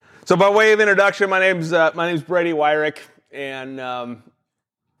So by way of introduction, my name's Brady Wyrick, and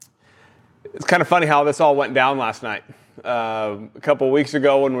it's kind of funny how this all went down last night. A couple of weeks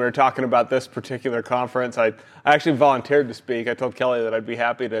ago when we were talking about this particular conference, I actually volunteered to speak. I told Kelly that I'd be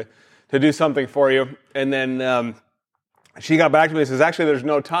happy to do something for you. And then she got back to me and says, actually, there's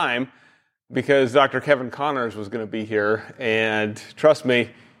no time because Dr. Kevin Connors was going to be here. And trust me,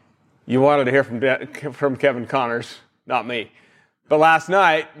 you wanted to hear from Kevin Connors, not me. But last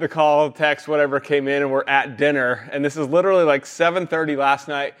night, the call, text, whatever came in, and we're at dinner. And this is literally like 7:30 last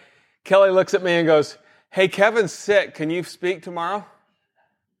night. Kelly looks at me and goes, hey, Kevin's sick. Can you speak tomorrow?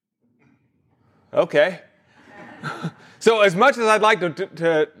 Okay. So as much as I'd like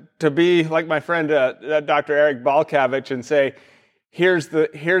to be like my friend Dr. Eric Balkavich and say, here's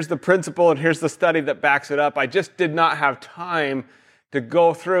the principle and here's the study that backs it up, I just did not have time to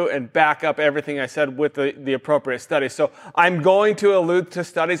go through and back up everything I said with the appropriate studies. So I'm going to allude to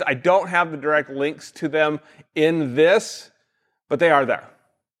studies. I don't have the direct links to them in this, but they are there.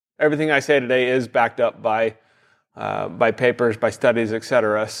 Everything I say today is backed up by papers, by studies,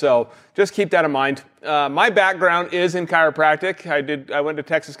 etc. So just keep that in mind. My background is in chiropractic. I went to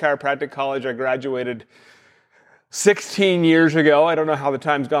Texas Chiropractic College. I graduated 16 years ago. I don't know how the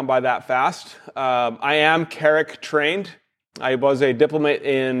time's gone by that fast. I am CARIC trained. I was a diplomate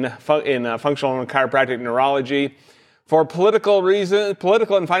in functional and chiropractic neurology. For political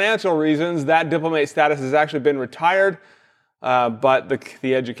and financial reasons, that diplomate status has actually been retired. But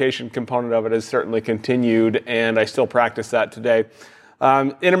the education component of it has certainly continued, and I still practice that today.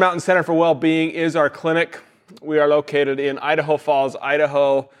 Intermountain Center for Wellbeing is our clinic. We are located in Idaho Falls,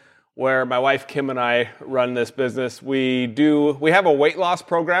 Idaho, where my wife Kim and I run this business. We have a weight loss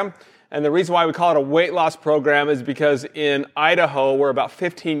program, and the reason why we call it a weight loss program is because in Idaho, we're about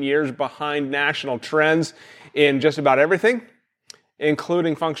 15 years behind national trends in just about everything,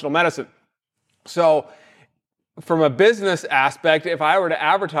 including functional medicine. So from a business aspect, if I were to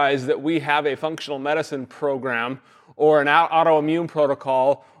advertise that we have a functional medicine program or an autoimmune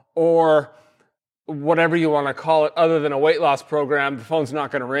protocol or whatever you want to call it other than a weight loss program, the phone's not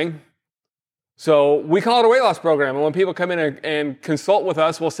going to ring. So we call it a weight loss program. And when people come in and consult with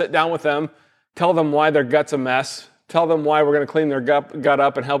us, we'll sit down with them, tell them why their gut's a mess, tell them why we're going to clean their gut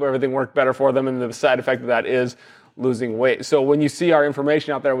up and help everything work better for them. And the side effect of that is losing weight. So when you see our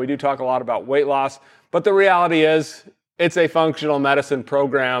information out there, we do talk a lot about weight loss. But the reality is, it's a functional medicine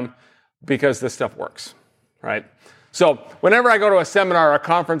program because this stuff works, right? So whenever I go to a seminar or a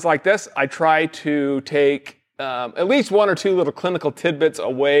conference like this, I try to take at least one or two little clinical tidbits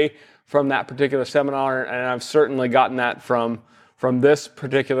away from that particular seminar, and I've certainly gotten that from this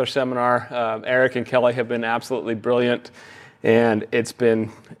particular seminar. Eric and Kelly have been absolutely brilliant, and it's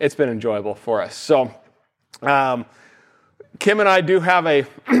been enjoyable for us. So Kim and I do have a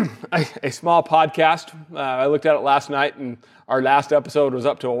small podcast. I looked at it last night, and our last episode was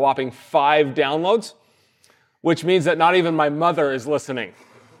up to a whopping 5 downloads, which means that not even my mother is listening.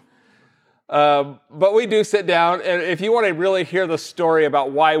 But we do sit down, and if you want to really hear the story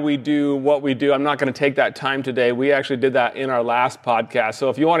about why we do what we do, I'm not going to take that time today. We actually did that in our last podcast. So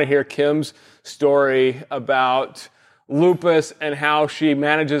if you want to hear Kim's story about lupus and how she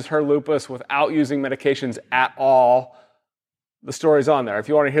manages her lupus without using medications at all, the story's on there. If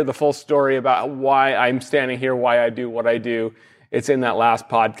you want to hear the full story about why I'm standing here, why I do what I do, it's in that last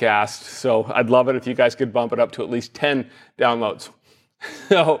podcast. So I'd love it if you guys could bump it up to at least 10 downloads.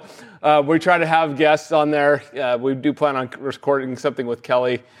 So we try to have guests on there. We do plan on recording something with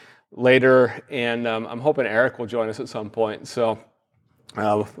Kelly later, and I'm hoping Eric will join us at some point. So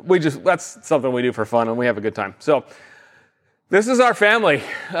that's something we do for fun, and we have a good time. So this is our family.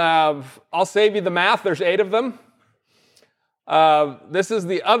 I'll save you the math. There's 8 of them. This is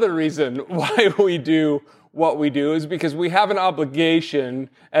the other reason why we do what we do, is because we have an obligation,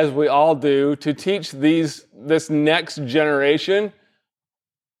 as we all do, to teach this next generation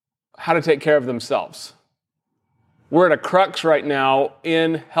how to take care of themselves. We're at a crux right now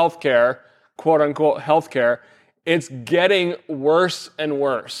in healthcare, quote unquote healthcare. It's getting worse and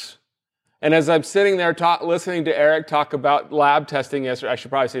worse. And as I'm sitting there listening to Eric talk about lab testing yesterday, I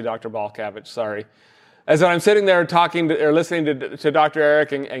should probably say Dr. Balkavich, sorry. As I'm sitting there listening to Dr.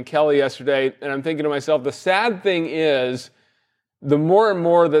 Eric and Kelly yesterday, and I'm thinking to myself, the sad thing is, the more and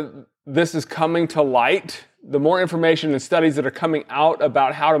more that this is coming to light, the more information and studies that are coming out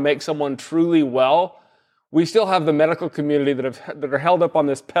about how to make someone truly well, we still have the medical community that are held up on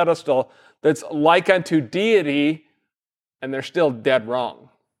this pedestal that's like unto deity, and they're still dead wrong.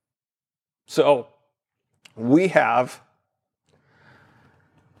 So we have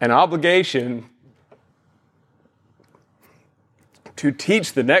an obligation to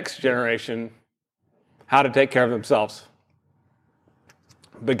teach the next generation how to take care of themselves.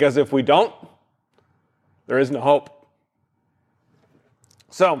 Because if we don't, there is no hope.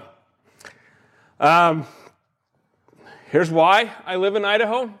 So, here's why I live in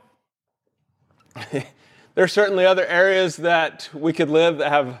Idaho. There's certainly other areas that we could live that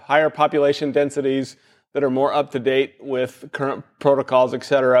have higher population densities, that are more up to date with current protocols,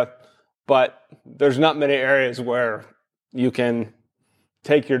 etc. But there's not many areas where you can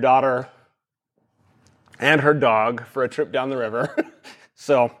take your daughter and her dog for a trip down the river.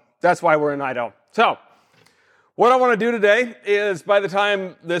 So that's why we're in Idaho. So what I want to do today is, by the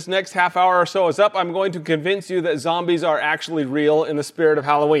time this next half hour or so is up, I'm going to convince you that zombies are actually real in the spirit of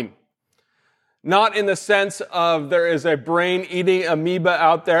Halloween. Not in the sense of there is a brain-eating amoeba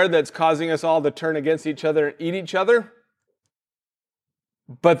out there that's causing us all to turn against each other and eat each other,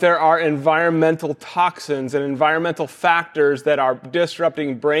 but there are environmental toxins and environmental factors that are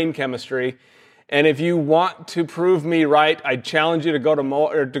disrupting brain chemistry. And if you want to prove me right, I challenge you to go to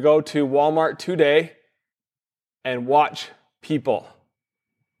Walmart today and watch people.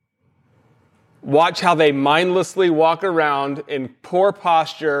 Watch how they mindlessly walk around in poor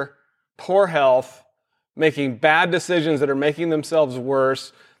posture, poor health, making bad decisions that are making themselves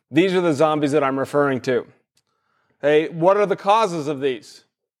worse. These are the zombies that I'm referring to. Hey, what are the causes of these?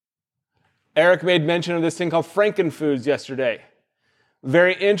 Eric made mention of this thing called frankenfoods yesterday.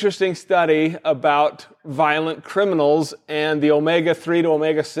 Very interesting study about violent criminals and the omega-3 to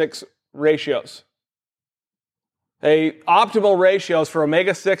omega-6 ratios. Optimal ratios for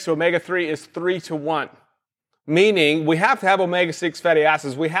omega-6 to omega-3 is 3-to-1. Meaning, we have to have omega-6 fatty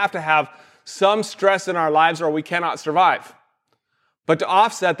acids. We have to have some stress in our lives or we cannot survive. But to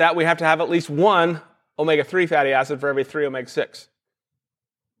offset that, we have to have at least one omega-3 fatty acid for every 3 omega-6.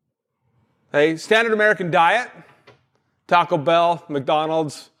 Standard American diet, Taco Bell,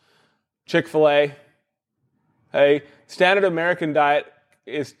 McDonald's, Chick-fil-A. Standard American diet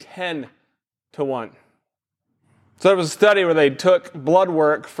is 10-to-1. So there was a study where they took blood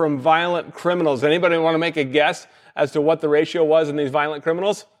work from violent criminals. Anybody want to make a guess as to what the ratio was in these violent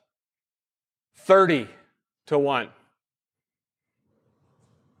criminals? 30-to-1.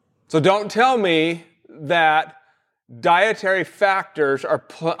 So don't tell me that dietary factors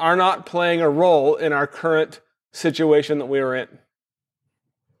are not playing a role in our current situation that we are in.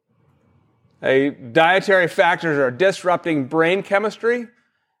 Dietary factors are disrupting brain chemistry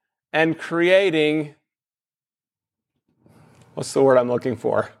and creating, what's the word I'm looking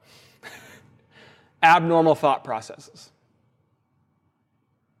for? Abnormal thought processes.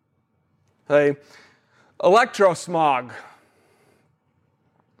 Electrosmog.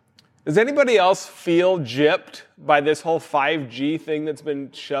 Does anybody else feel gypped by this whole 5G thing that's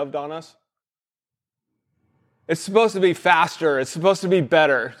been shoved on us? It's supposed to be faster. It's supposed to be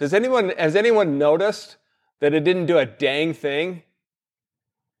better. Has anyone noticed that it didn't do a dang thing?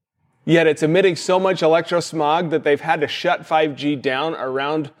 Yet it's emitting so much electrosmog that they've had to shut 5G down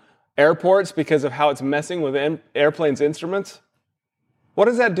around airports because of how it's messing with airplanes' instruments. What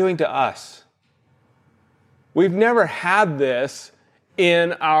is that doing to us? We've never had this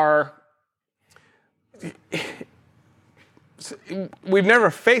in our... We've never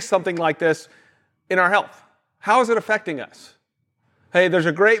faced something like this in our health. How is it affecting us? There's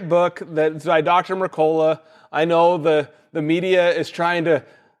a great book that's by Dr. Mercola. I know the media is trying to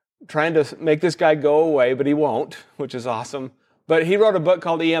make this guy go away, but he won't, which is awesome. But he wrote a book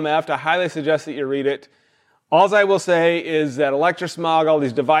called EMF. I highly suggest that you read it. All I will say is that electrosmog, all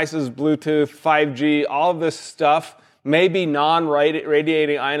these devices, Bluetooth, 5G, all of this stuff may be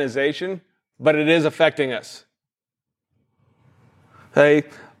non-radiating ionization, but it is affecting us.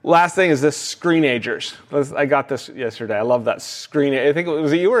 Last thing is this screenagers. I got this yesterday. I love that screen. I think it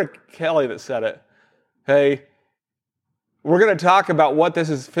was you or Kelly that said it. We're going to talk about what this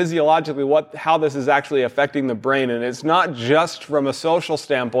is physiologically, how this is actually affecting the brain. And it's not just from a social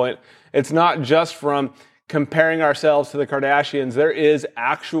standpoint. It's not just from comparing ourselves to the Kardashians. There is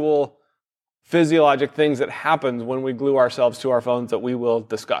actual physiologic things that happen when we glue ourselves to our phones that we will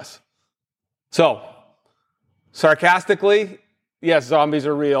discuss. So, sarcastically, yes, zombies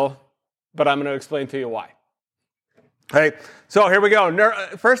are real, but I'm going to explain to you why. So here we go.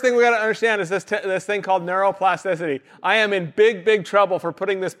 First thing we got to understand is this thing called neuroplasticity. I am in big trouble for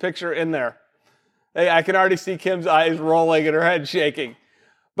putting this picture in there. I can already see Kim's eyes rolling and her head shaking.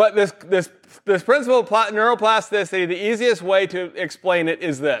 But this principle of neuroplasticity, the easiest way to explain it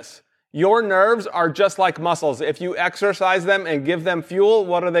is this. Your nerves are just like muscles. If you exercise them and give them fuel,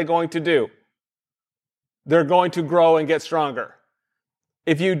 what are they going to do? They're going to grow and get stronger.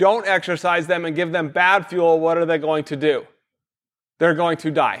 If you don't exercise them and give them bad fuel, what are they going to do? they're going to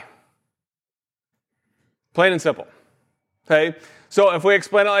die. Plain and simple. Okay? So if we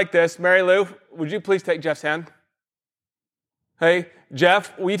explain it like this, Mary Lou, would you please take Jeff's hand? Hey,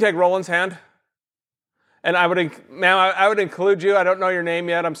 Jeff, will you take Roland's hand? And I would include you. I don't know your name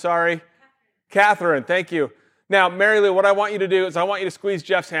yet. I'm sorry. Catherine, thank you. Now, Mary Lou, what I want you to do is I want you to squeeze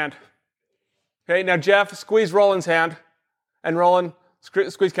Jeff's hand. Okay, now Jeff, squeeze Roland's hand. And Roland,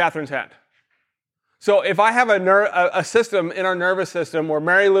 squeeze Catherine's hand. So if I have a system in our nervous system where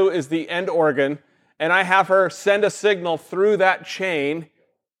Mary Lou is the end organ, and I have her send a signal through that chain,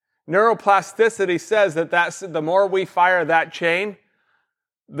 neuroplasticity says that the more we fire that chain,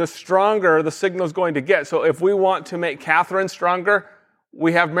 the stronger the signal is going to get. So if we want to make Catherine stronger,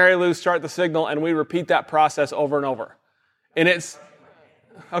 we have Mary Lou start the signal, and we repeat that process over and over. And it's...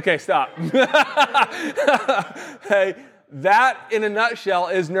 Okay, stop. Hey, that, in a nutshell,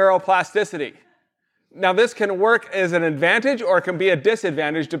 is neuroplasticity. Now, this can work as an advantage or it can be a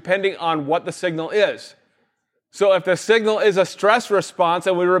disadvantage depending on what the signal is. So if the signal is a stress response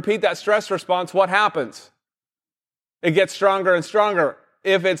and we repeat that stress response, what happens? It gets stronger and stronger.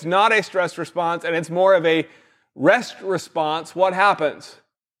 If it's not a stress response and it's more of a rest response, what happens?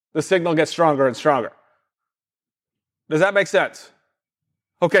 The signal gets stronger and stronger. Does that make sense?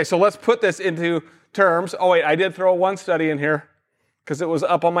 Okay, so let's put this into terms. Oh wait, I did throw one study in here because it was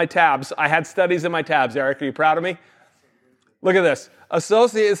up on my tabs. I had studies in my tabs. Eric, are you proud of me? Look at this. So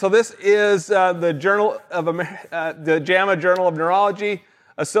this is the JAMA Journal of Neurology,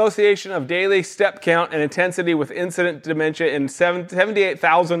 Association of Daily Step Count and Intensity with Incident Dementia in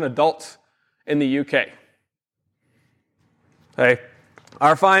 78,000 adults in the UK. Okay.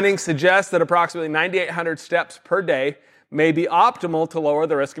 Our findings suggest that approximately 9,800 steps per day may be optimal to lower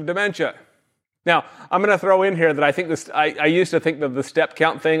the risk of dementia. Now, I'm going to throw in here that I think I used to think that the step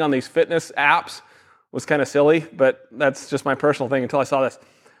count thing on these fitness apps was kind of silly, but that's just my personal thing until I saw this.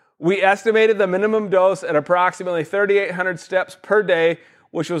 We estimated the minimum dose at approximately 3,800 steps per day,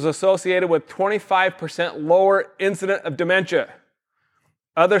 which was associated with 25% lower incidence of dementia.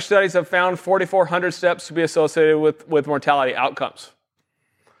 Other studies have found 4,400 steps to be associated with mortality outcomes.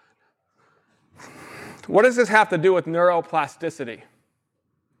 What does this have to do with neuroplasticity?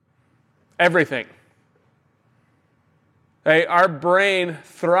 Everything. Okay, our brain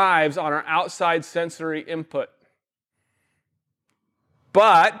thrives on our outside sensory input.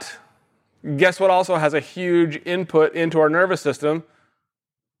 But guess what also has a huge input into our nervous system?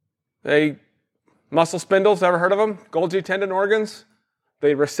 Muscle spindles, ever heard of them? Golgi tendon organs?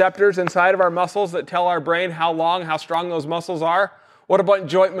 The receptors inside of our muscles that tell our brain how strong those muscles are. What about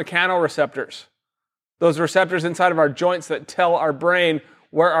joint mechanoreceptors? Those receptors inside of our joints that tell our brain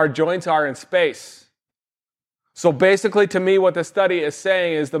where our joints are in space. So basically, to me, what the study is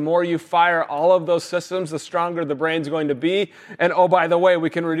saying is the more you fire all of those systems, the stronger the brain's going to be. And oh, by the way, we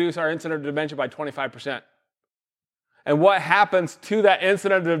can reduce our incidence of dementia by 25%. And what happens to that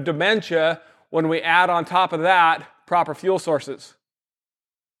incidence of dementia when we add on top of that proper fuel sources?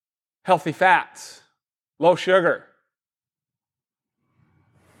 Healthy fats, low sugar.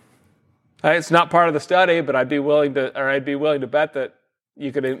 It's not part of the study, but I'd be willing to bet that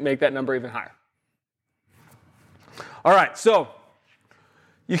you could make that number even higher. All right, so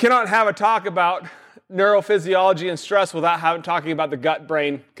you cannot have a talk about neurophysiology and stress without talking about the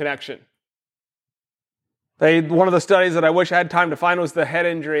gut-brain connection. One of the studies that I wish I had time to find was the head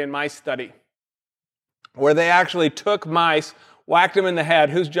injury in mice study, where they actually took mice, whacked them in the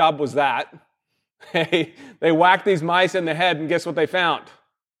head. Whose job was that? They whacked these mice in the head, and guess what they found?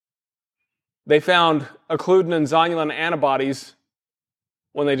 They found occludin and zonulin antibodies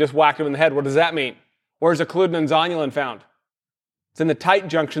when they just whacked them in the head. What does that mean? Where's occludin and zonulin found? It's in the tight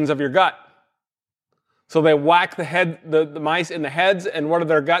junctions of your gut. So they whack the mice in the heads, and what do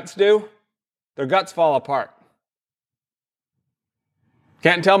their guts do? Their guts fall apart.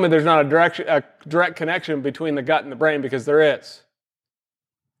 Can't tell me there's not a direct connection between the gut and the brain, because there is.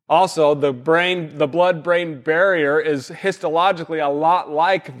 Also, the blood-brain barrier is histologically a lot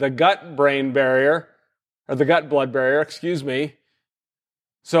like the gut-brain barrier, or the gut-blood barrier, excuse me.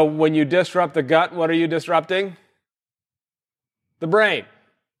 So when you disrupt the gut, what are you disrupting? The brain.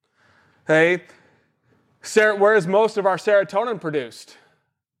 Okay? Where is most of our serotonin produced?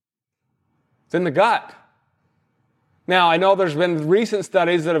 It's in the gut. Now, I know there's been recent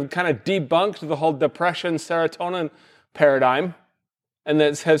studies that have kind of debunked the whole depression serotonin paradigm, and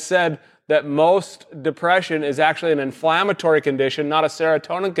that has said that most depression is actually an inflammatory condition, not a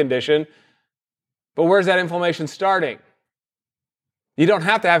serotonin condition. But where's that inflammation starting? You don't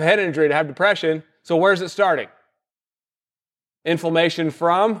have to have head injury to have depression, so where's it starting? Inflammation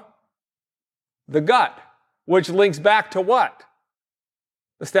from the gut, which links back to what?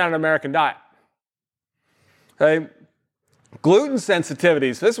 the standard American diet. Okay? Gluten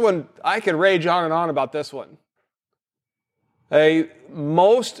sensitivities. This one, I could rage on and on about this one.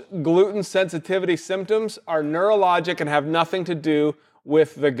 Most gluten sensitivity symptoms are neurologic and have nothing to do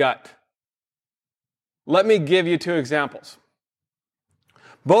with the gut. Let me give you 2 examples.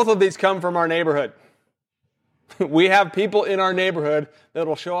 Both of these come from our neighborhood. We have people in our neighborhood that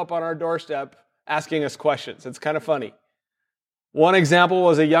will show up on our doorstep asking us questions. It's kind of funny. One example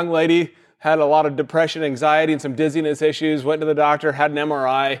was a young lady had a lot of depression, anxiety, and some dizziness issues, went to the doctor, had an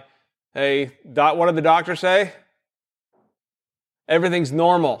MRI. Hey, what did the doctor say? Everything's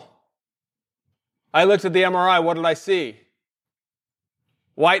normal. I looked at the MRI, what did I see?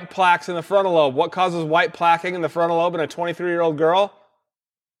 White plaques in the frontal lobe. What causes white plaquing in the frontal lobe in a 23-year-old girl?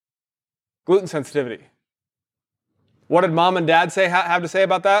 Gluten sensitivity. What did mom and dad have to say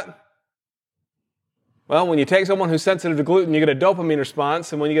about that? Well, when you take someone who's sensitive to gluten, you get a dopamine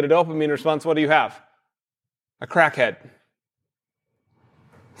response, and when you get a dopamine response, what do you have? A crackhead.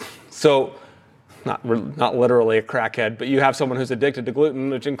 So, not literally a crackhead, but you have someone who's addicted to gluten,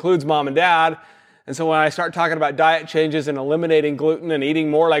 which includes mom and dad. And so when I start talking about diet changes and eliminating gluten and eating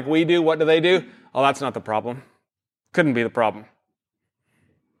more like we do, what do? Oh, that's not the problem. Couldn't be the problem.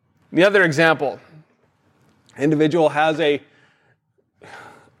 The other example, individual has a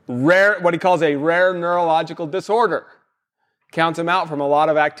rare, what he calls a rare neurological disorder. Counts him out from a lot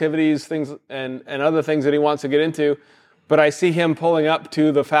of activities, things, and other things that he wants to get into. But I see him pulling up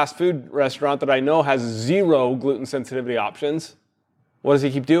to the fast food restaurant that I know has 0 gluten sensitivity options. What does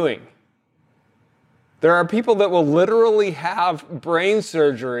he keep doing? There are people that will literally have brain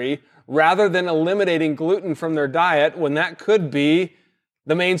surgery rather than eliminating gluten from their diet when that could be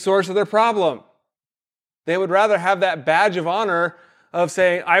the main source of their problem. They would rather have that badge of honor of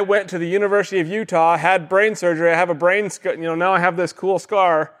saying, I went to the University of Utah, had brain surgery, I have a brain, now I have this cool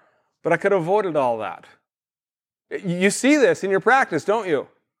scar, but I could have avoided all that. You see this in your practice, don't you?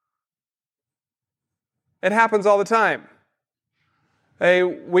 It happens all the time.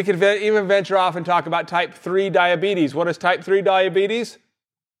 We could even venture off and talk about type 3 diabetes. What is type 3 diabetes?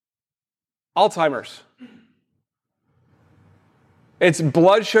 Alzheimer's. It's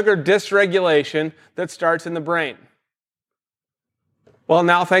blood sugar dysregulation that starts in the brain. Well,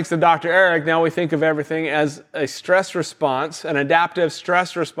 now thanks to Dr. Eric, now we think of everything as a stress response, an adaptive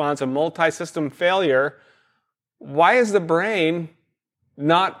stress response, a multi-system failure. Why is the brain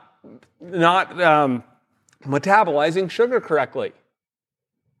not metabolizing sugar correctly?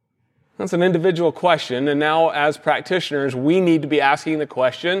 That's an individual question, and now as practitioners, we need to be asking the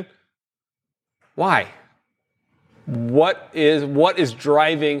question, why? What is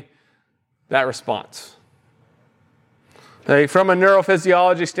driving that response? From a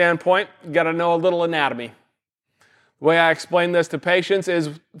neurophysiology standpoint, you've got to know a little anatomy. The way I explain this to patients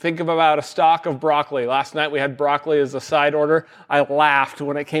is think of about a stalk of broccoli. Last night we had broccoli as a side order. I laughed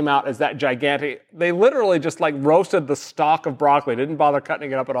when it came out as that gigantic. They literally just roasted the stalk of broccoli. Didn't bother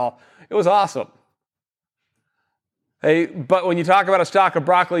cutting it up at all. It was awesome. But when you talk about a stalk of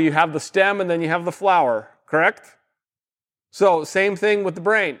broccoli, you have the stem and then you have the flower, correct? So same thing with the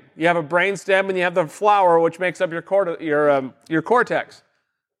brain. You have a brain stem and you have the flower, which makes up your cortex.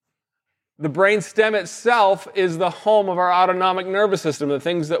 The brain stem itself is the home of our autonomic nervous system, the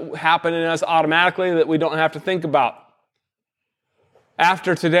things that happen in us automatically that we don't have to think about.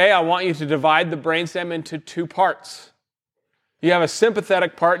 After today, I want you to divide the brain stem into 2 parts. You have a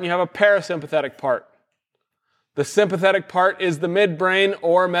sympathetic part and you have a parasympathetic part. The sympathetic part is the midbrain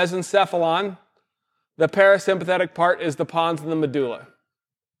or mesencephalon. The parasympathetic part is the pons and the medulla.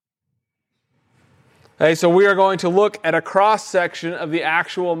 So we are going to look at a cross-section of the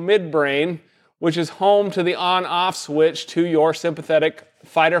actual midbrain, which is home to the on-off switch to your sympathetic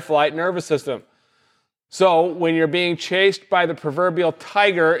fight-or-flight nervous system. So when you're being chased by the proverbial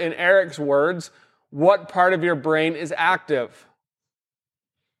tiger, in Eric's words, what part of your brain is active?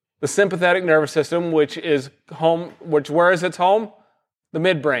 The sympathetic nervous system, which is home, where is its home? The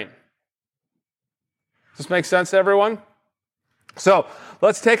midbrain. Does this make sense to everyone? So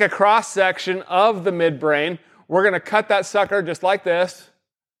let's take a cross-section of the midbrain. We're going to cut that sucker just like this,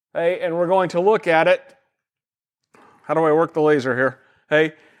 and we're going to look at it. How do I work the laser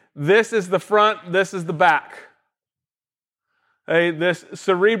here? This is the front, this is the back. This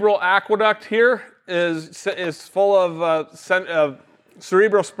cerebral aqueduct here is full of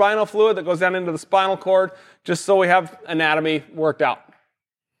cerebral spinal fluid that goes down into the spinal cord, just so we have anatomy worked out.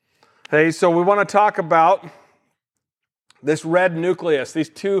 So we want to talk about this red nucleus. These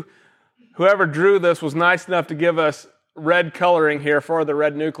 2, whoever drew this was nice enough to give us red coloring here for the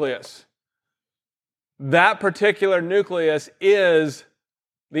red nucleus. That particular nucleus is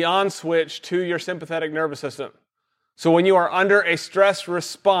the on switch to your sympathetic nervous system. So when you are under a stress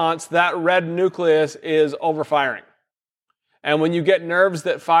response, that red nucleus is overfiring. And when you get nerves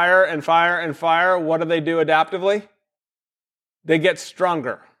that fire and fire and fire, what do they do adaptively? They get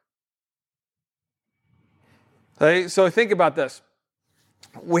stronger. Okay, so think about this.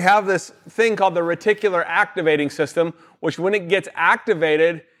 We have this thing called the reticular activating system, which when it gets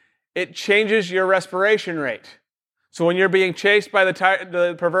activated, it changes your respiration rate. So when you're being chased by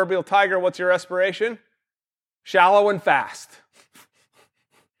the proverbial tiger, what's your respiration? Shallow and fast.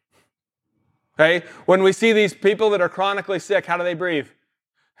 Okay? When we see these people that are chronically sick, how do they breathe?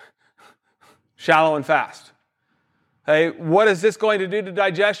 Shallow and fast. Okay? What is this going to do to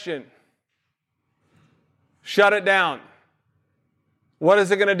digestion? Shut it down. What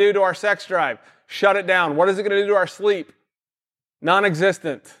is it going to do to our sex drive? Shut it down. What is it going to do to our sleep?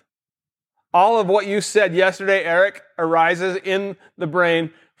 Non-existent. All of what you said yesterday, Eric, arises in the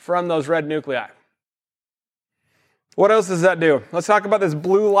brain from those red nuclei. What else does that do? Let's talk about this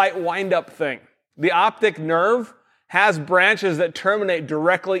blue light wind-up thing. The optic nerve has branches that terminate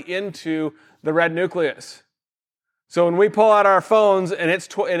directly into the red nucleus. So when we pull out our phones and it's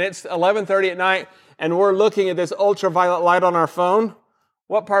 11:30 at night and we're looking at this ultraviolet light on our phone,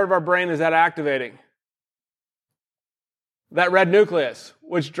 what part of our brain is that activating? That red nucleus,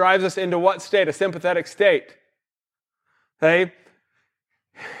 which drives us into what state? A sympathetic state. Okay?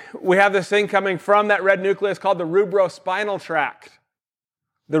 We have this thing coming from that red nucleus called the rubrospinal tract.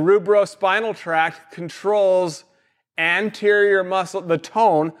 The rubrospinal tract controls anterior muscle, the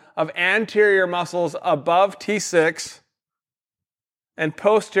tone of anterior muscles above T6 and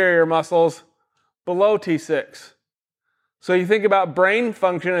posterior muscles below T6. So you think about brain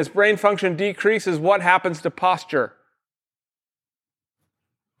function. As brain function decreases, what happens to posture?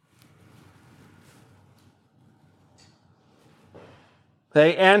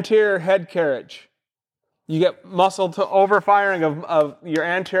 Okay, anterior head carriage. You get muscle to overfiring of your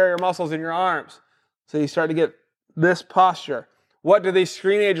anterior muscles in your arms. So you start to get this posture. What do these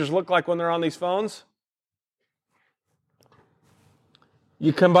screenagers look like when they're on these phones?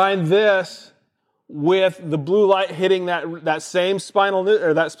 You combine this with the blue light hitting that same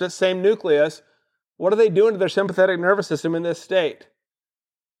that same nucleus. What are they doing to their sympathetic nervous system in this state?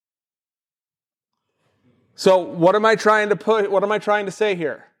 So what am I trying to say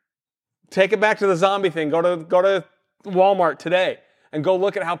here? Take it back to the zombie thing. Go to Walmart today and go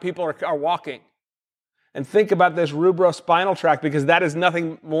look at how people are walking. And think about this rubrospinal tract, because that is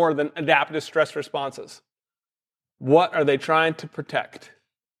nothing more than adaptive stress responses. What are they trying to protect?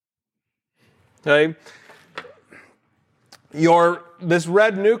 Okay? This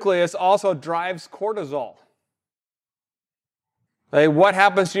red nucleus also drives cortisol. Okay? What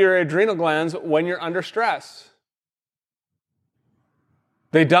happens to your adrenal glands when you're under stress?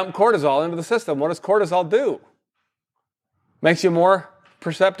 They dump cortisol into the system. What does cortisol do? Makes you more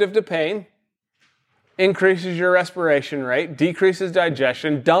perceptive to pain, increases your respiration rate, decreases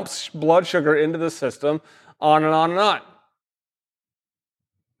digestion, dumps blood sugar into the system, on and on and on.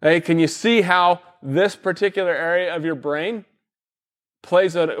 Okay, can you see how this particular area of your brain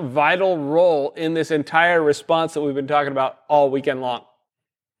plays a vital role in this entire response that we've been talking about all weekend long?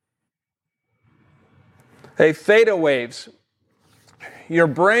 Hey, theta waves. Your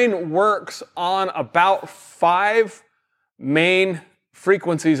brain works on about 5 main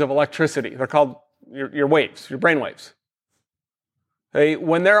frequencies of electricity. They're called your waves, your brain waves. Okay,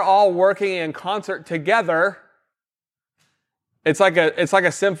 when they're all working in concert together, it's like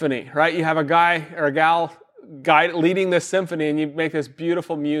a symphony, right? You have a guy or a gal leading this symphony, and you make this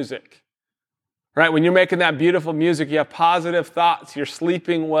beautiful music. Right? When you're making that beautiful music, you have positive thoughts, you're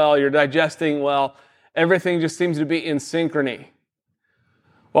sleeping well, you're digesting well, everything just seems to be in synchrony.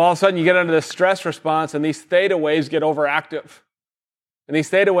 Well, all of a sudden you get into this stress response and these theta waves get overactive. And these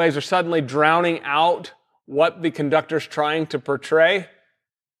theta waves are suddenly drowning out what the conductor's trying to portray.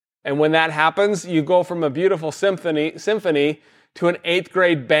 And when that happens, you go from a beautiful symphony to an 8th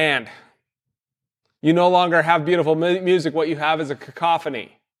grade band. You no longer have beautiful music. What you have is a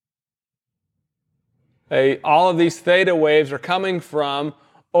cacophony. All of these theta waves are coming from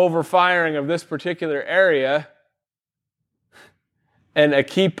overfiring of this particular area. And a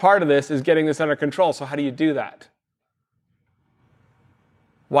key part of this is getting this under control. So how do you do that?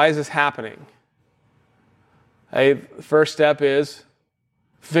 Why is this happening? First step is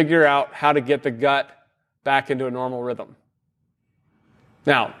figure out how to get the gut back into a normal rhythm.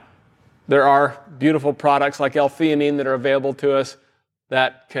 Now, there are beautiful products like L-theanine that are available to us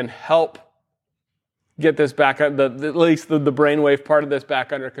that can help get this back, at least the brainwave part of this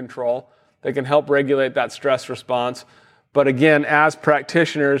back under control. They can help regulate that stress response. But again, as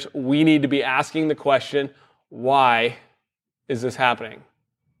practitioners, we need to be asking the question, why is this happening?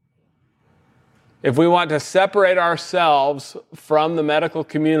 If we want to separate ourselves from the medical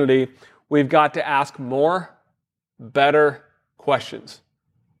community, we've got to ask more, better questions.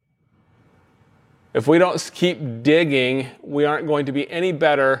 If we don't keep digging, we aren't going to be any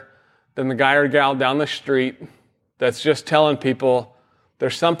better than the guy or gal down the street that's just telling people,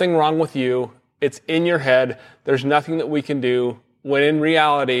 there's something wrong with you, it's in your head, there's nothing that we can do, when in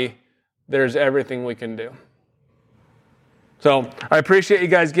reality, there's everything we can do. So I appreciate you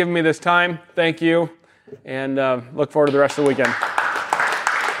guys giving me this time. Thank you, and look forward to the rest of the weekend.